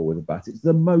 24 with a bat. It's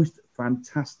the most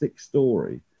fantastic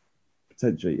story,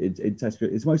 potentially, in Test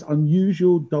cricket. It's the most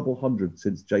unusual double 100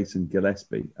 since Jason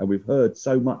Gillespie, and we've heard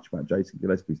so much about Jason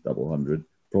Gillespie's double 100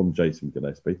 from Jason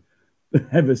Gillespie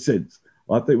ever since.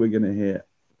 I think we're going to hear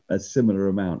a similar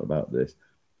amount about this.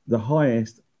 The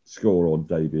highest score on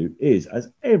debut is,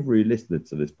 as every listener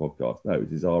to this podcast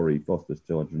knows, is R.E. Foster's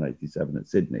 287 at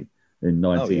Sydney in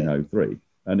 1903.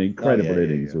 An incredible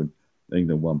innings when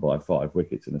England won by 5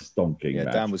 wickets in a stonking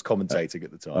match. Dan was commentating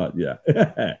at the time.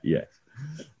 Yes.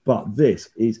 But this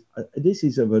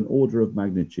is of an order of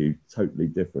magnitude totally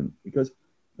different, because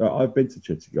I've been to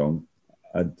Chittagong.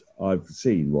 and I've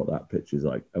seen what that pitch is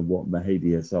like and what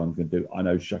Mahdi Hassan can do. I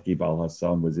know Shakib Al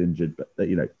Hassan was injured, but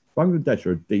Bangladesh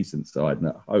are a decent side, and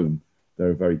at home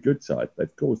they're a very good side.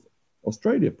 They've caused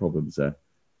Australia problems there.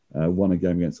 Won a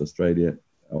game against Australia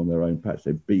on their own patch.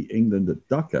 They beat England at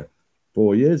Dhaka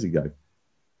 4 years ago.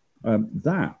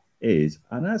 That is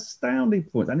an astounding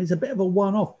point, and it's a bit of a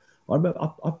one-off. I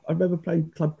remember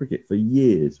playing club cricket for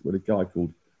years with a guy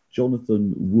called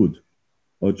Jonathan Wall,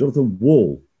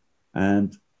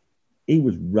 and he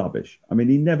was rubbish. I mean,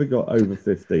 he never got over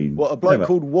 15. What, a bloke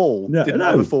called Wall didn't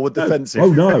have a forward defensive?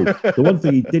 Oh, no. The one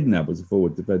thing he didn't have was a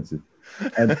forward defensive.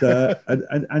 And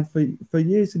for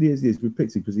years and years we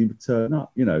picked him because he would turn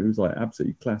up. He was like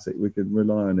absolutely classic. We could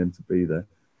rely on him to be there.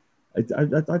 I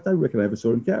don't reckon I ever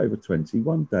saw him get over 20.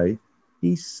 One day,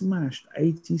 he smashed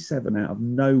 87 out of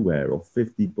nowhere off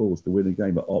 50 balls to win a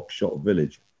game at Oxshott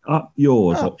Village. Up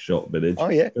yours, Oxshott Village. Oh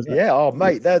yeah, yeah. Oh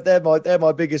mate, they're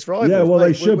my biggest rivals. Yeah, well mate.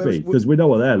 they should be because we know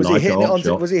what they're like.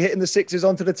 Was he hitting the sixes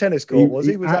onto the tennis court? Was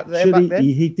that there back then?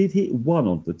 He did hit one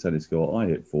onto the tennis court. I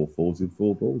hit 4 fours in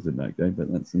 4 balls in that game,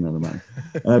 but that's another matter.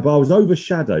 But I was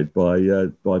overshadowed by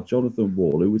Jonathan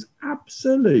Wall, who was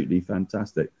absolutely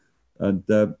fantastic. And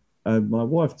my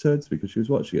wife turned to me because she was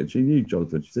watching it, and she knew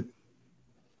Jonathan. She said,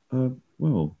 I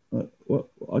don't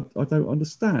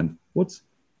understand. How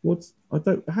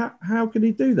can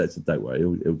he do that? I said, don't worry,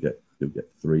 he'll get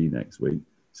 3 next week.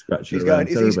 Scratching around.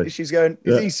 She's going,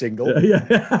 is he single? Yeah.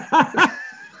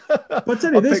 But I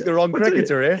tell you, I picked the wrong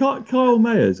cricketer here. Kyle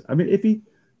Mayers. I mean,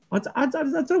 I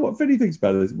don't know what Vinny thinks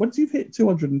about this. Once you've hit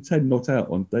 210 not out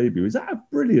on debut, is that a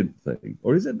brilliant thing,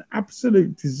 or is it an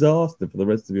absolute disaster for the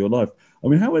rest of your life? I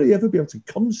mean, how will he ever be able to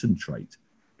concentrate?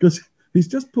 Because he's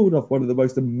just pulled off one of the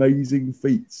most amazing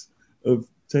feats of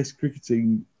Test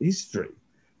cricketing history.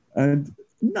 And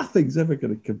nothing's ever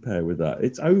going to compare with that.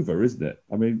 It's over, isn't it?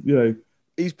 I mean,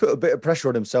 he's put a bit of pressure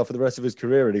on himself for the rest of his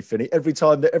career, really, Finney. Every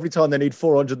time they need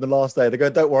 400 in the last day, they go,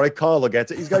 don't worry, Kyle will get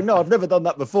it. He's going, no, I've never done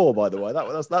that before, by the way.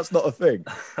 That's not a thing.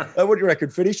 What do you reckon,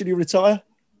 Finney? Should he retire?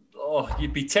 Oh,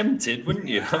 you'd be tempted, wouldn't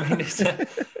you? I mean,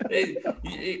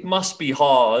 it must be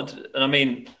hard. And I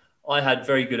mean, I had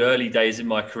very good early days in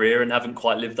my career and haven't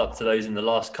quite lived up to those in the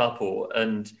last couple.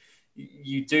 And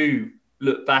you do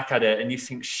look back at it and you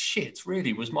think, shit,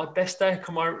 really, was my best day of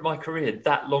my career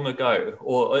that long ago?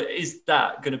 Or is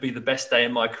that going to be the best day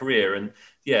in my career? And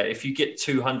yeah, if you get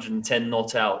 210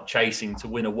 not out chasing to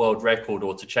win a world record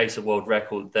or to chase a world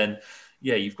record, then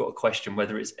yeah, you've got to question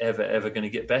whether it's ever going to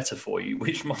get better for you,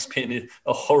 which must be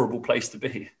a horrible place to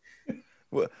be.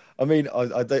 Well, I mean,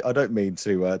 I don't mean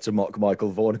to mock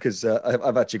Michael Vaughan because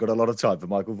I've actually got a lot of time for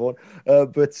Michael Vaughan.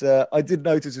 But I did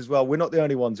notice as well, we're not the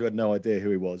only ones who had no idea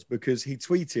who he was, because he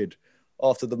tweeted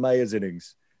after the Mayers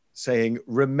innings saying,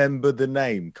 "Remember the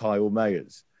name Kyle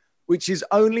Mayers," which is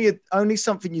only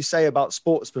something you say about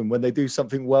sportsmen when they do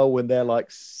something well when they're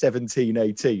like 17,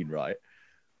 18, right?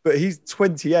 But he's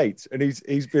 28 and his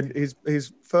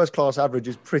first class average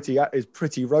is pretty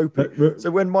ropey. So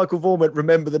when Michael Vaughan went,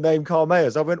 "Remember the name Kyle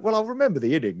Mayers," I went, well, I'll remember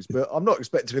the innings, but I'm not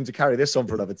expecting him to carry this on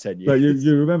for another 10 years. But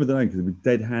you remember the name because it was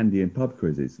dead handy in pub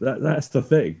quizzes. That's the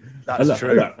thing. That's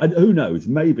true. And who knows?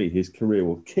 Maybe his career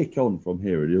will kick on from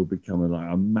here and he'll become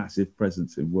a massive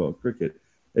presence in world cricket.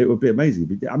 It would be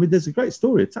amazing. I mean, there's a great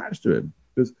story attached to him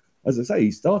because, as I say, he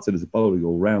started as a bowling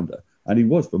all-rounder. And he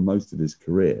was for most of his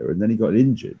career. And then he got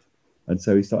injured. And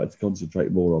so he started to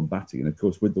concentrate more on batting. And, of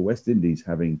course, with the West Indies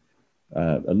having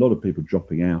a lot of people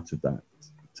dropping out of that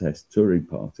Test touring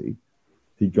party,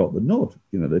 he got the nod.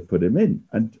 They put him in.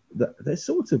 And they're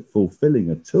sort of fulfilling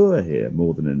a tour here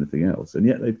more than anything else. And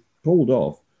yet they've pulled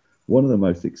off one of the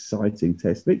most exciting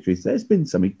Test victories. There's been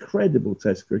some incredible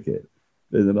Test cricket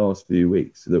in the last few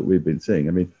weeks that we've been seeing.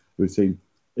 I mean, we've seen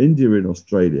India in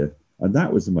Australia. And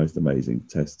that was the most amazing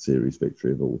Test series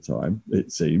victory of all time,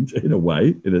 it seemed, in a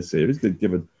way, in a series,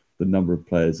 given the number of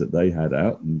players that they had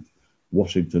out and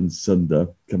Washington's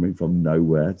Sundar coming from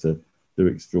nowhere to do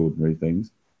extraordinary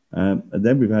things. And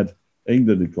then we've had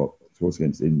England, of course,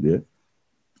 against India.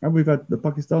 And we've had the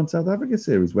Pakistan-South Africa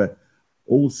series where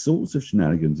all sorts of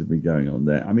shenanigans have been going on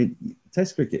there. I mean,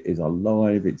 Test cricket is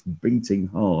alive. Its beating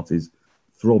heart is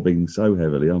throbbing so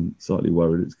heavily. I'm slightly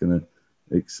worried it's going to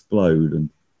explode and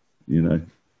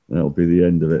that'll be the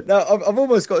end of it. Now, I've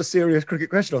almost got a serious cricket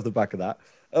question off the back of that,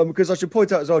 because I should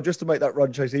point out as well, just to make that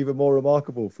run chase even more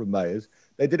remarkable from Mayers,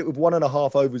 they did it with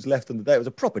 1.5 overs left on the day. It was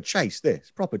a proper chase,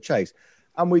 proper chase.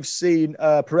 And we've seen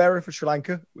Pereira for Sri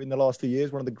Lanka in the last few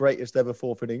years, one of the greatest ever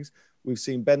fourth innings. We've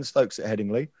seen Ben Stokes at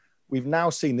Headingley. We've now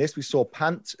seen this. We saw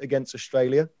Pant against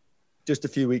Australia just a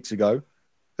few weeks ago.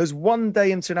 Has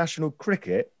one-day international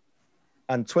cricket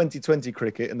and 2020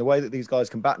 cricket and the way that these guys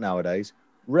can bat nowadays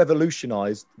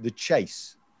revolutionised the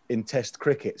chase in Test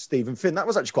cricket? Stephen Finn, that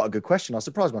was actually quite a good question. I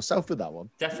surprised myself with that one.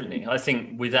 Definitely. I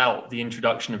think without the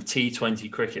introduction of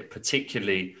T20 cricket,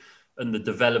 particularly, and the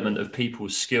development of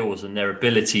people's skills and their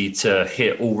ability to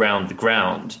hit all round the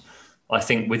ground, I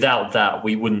think without that,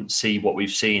 we wouldn't see what we've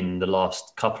seen in the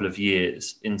last couple of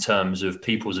years in terms of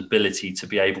people's ability to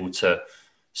be able to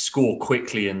score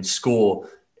quickly and score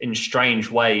in strange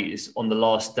ways on the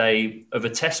last day of a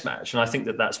test match. And I think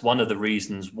that that's one of the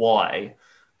reasons why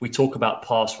we talk about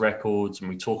past records and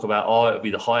we talk about, it'll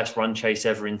be the highest run chase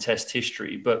ever in test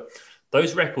history. But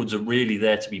those records are really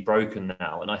there to be broken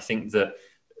now. And I think that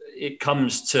it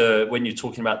comes to when you're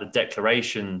talking about the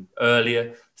declaration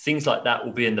earlier, things like that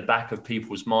will be in the back of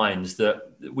people's minds,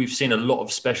 that we've seen a lot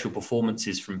of special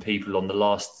performances from people on the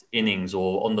last innings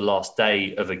or on the last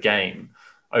day of a game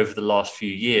over the last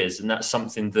few years. And that's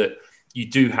something that you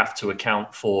do have to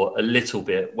account for a little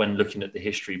bit when looking at the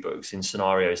history books in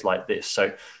scenarios like this.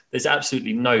 So there's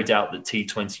absolutely no doubt that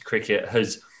T20 cricket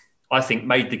has, I think,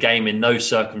 made the game in those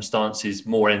circumstances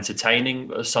more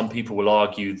entertaining. Some people will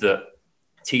argue that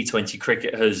T20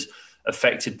 cricket has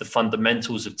affected the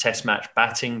fundamentals of test match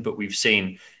batting, but we've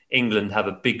seen England have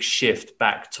a big shift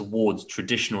back towards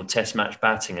traditional test match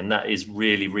batting, and that is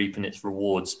really reaping its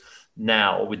rewards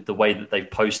now with the way that they've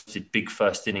posted big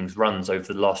first innings runs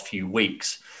over the last few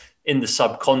weeks in the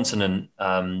subcontinent.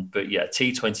 But yeah,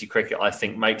 T20 cricket, I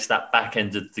think, makes that back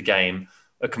end of the game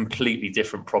a completely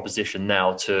different proposition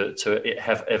now to it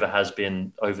ever has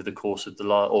been over the course of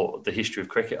the history of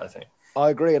cricket, I think. I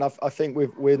agree. And I think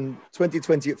when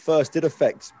 2020 at first did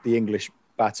affect the English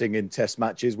batting in test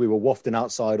matches, we were wafting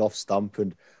outside off stump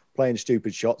and playing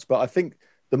stupid shots. But I think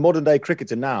the modern day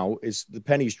cricketer now is the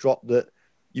pennies dropped that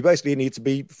you basically need to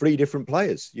be three different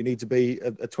players. You need to be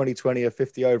a 20-20, a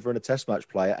 50 over and a test match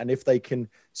player. And if they can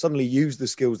suddenly use the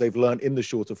skills they've learned in the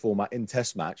shorter format in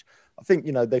test match, I think,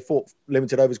 they thought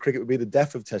limited overs cricket would be the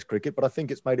death of test cricket, but I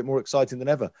think it's made it more exciting than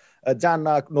ever. Dan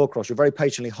Norcross, you're very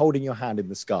patiently holding your hand in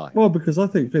the sky. Well, because I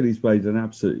think Philly's made an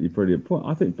absolutely brilliant point.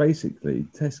 I think basically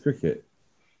test cricket,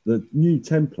 the new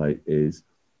template is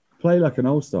play like an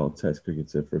old-style test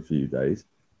cricketer for a few days,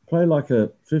 play like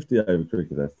a 50-over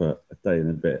cricketer for a day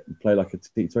and a bit, and play like a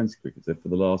T20 cricketer for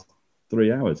the last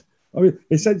 3 hours. I mean,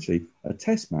 essentially, a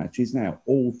test match is now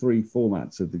all three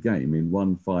formats of the game in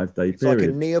 1 5-day period. It's like a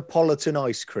Neapolitan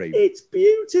ice cream. It's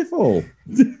beautiful.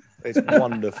 It's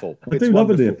wonderful. I do love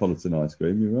a Neapolitan ice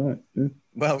cream, you're right. Yeah.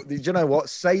 Well, do you know what?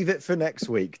 Save it for next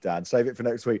week, Dan. Save it for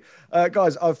next week.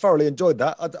 Guys, I've thoroughly enjoyed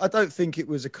that. I don't think it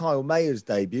was a Kyle Mayers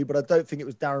debut, but I don't think it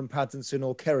was Darren Pattinson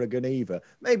or Kerrigan either.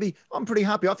 Maybe I'm pretty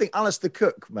happy. I think Alistair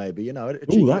Cook, maybe, a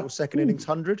cheeky little second innings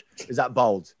 100. Is that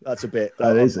bold? That's a bit.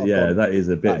 That is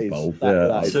a bit bold.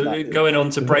 So going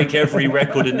on to break every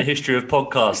record in the history of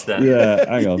podcasts then. Yeah,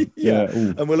 hang on. Yeah.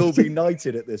 And we'll all be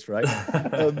knighted at this rate.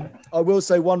 I will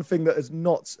say one thing that is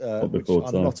not, which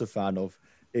I'm not a fan of,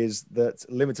 is that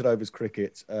limited overs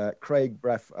cricket, Craig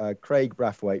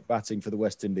Brathwaite batting for the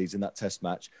West Indies in that test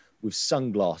match with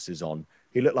sunglasses on.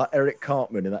 He looked like Eric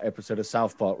Cartman in that episode of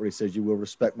South Park where he says, "You will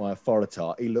respect my authority."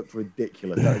 He looked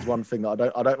ridiculous. That is one thing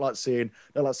that I don't like seeing.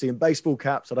 I don't like seeing baseball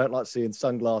caps. I don't like seeing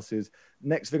sunglasses.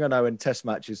 Next thing I know, in test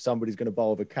matches, somebody's going to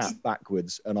bowl the cap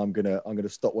backwards, and I'm gonna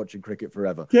stop watching cricket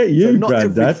forever. Get you,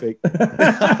 Grandad.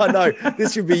 I know.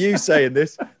 This should be you saying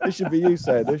this. This should be you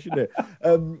saying this, shouldn't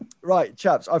it? Right,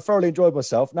 chaps. I thoroughly enjoyed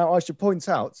myself. Now, I should point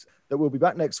out that we'll be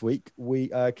back next week. We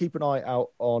keep an eye out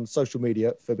on social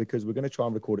media because we're going to try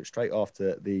and record it straight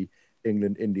after the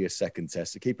England-India second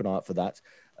test. So keep an eye out for that.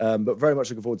 But very much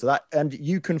looking forward to that. And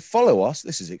you can follow us.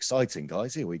 This is exciting,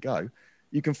 guys. Here we go.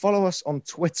 You can follow us on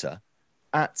Twitter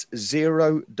at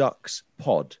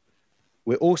ZeroDucksPod.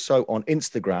 We're also on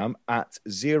Instagram at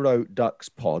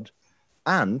ZeroDucksPod.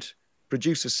 And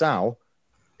producer Sal,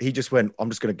 he just went, I'm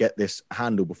just going to get this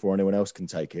handle before anyone else can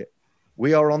take it.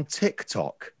 We are on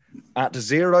TikTok at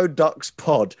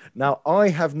ZeroDucksPod. Now, I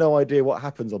have no idea what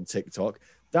happens on TikTok.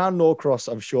 Dan Norcross,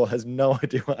 I'm sure, has no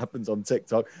idea what happens on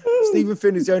TikTok. Stephen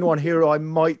Finn is the only one here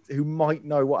who might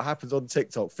know what happens on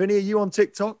TikTok. Finney, are you on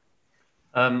TikTok?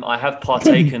 I have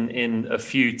partaken in a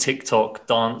few TikTok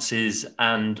dances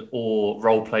and or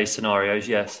role play scenarios.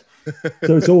 Yes.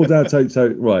 So it's all down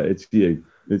to right. It's you.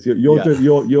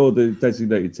 You're the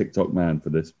designated TikTok man for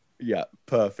this. Yeah,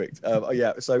 perfect.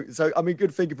 So I mean,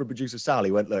 good thinking from producer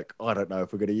Sally. Went, look, I don't know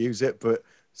if we're going to use it, but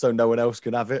so no one else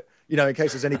can have it. In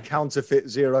case there's any counterfeit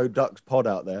Zero Ducks Pod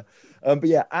out there. But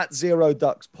yeah, at Zero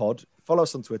Ducks Pod. Follow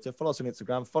us on Twitter. Follow us on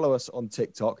Instagram. Follow us on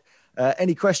TikTok.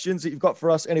 Any questions that you've got for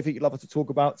us? Anything you'd love us to talk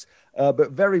about?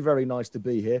 But very, very nice to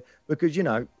be here because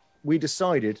we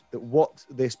decided that what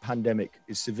this pandemic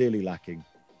is severely lacking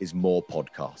is more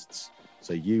podcasts.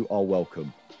 So you are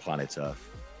welcome, Planet Earth.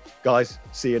 Guys,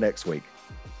 see you next week.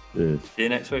 See you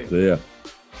next week. See ya.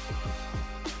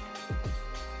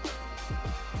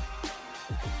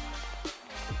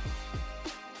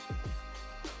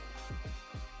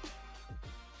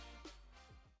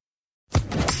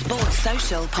 Sports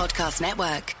Social Podcast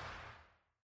Network.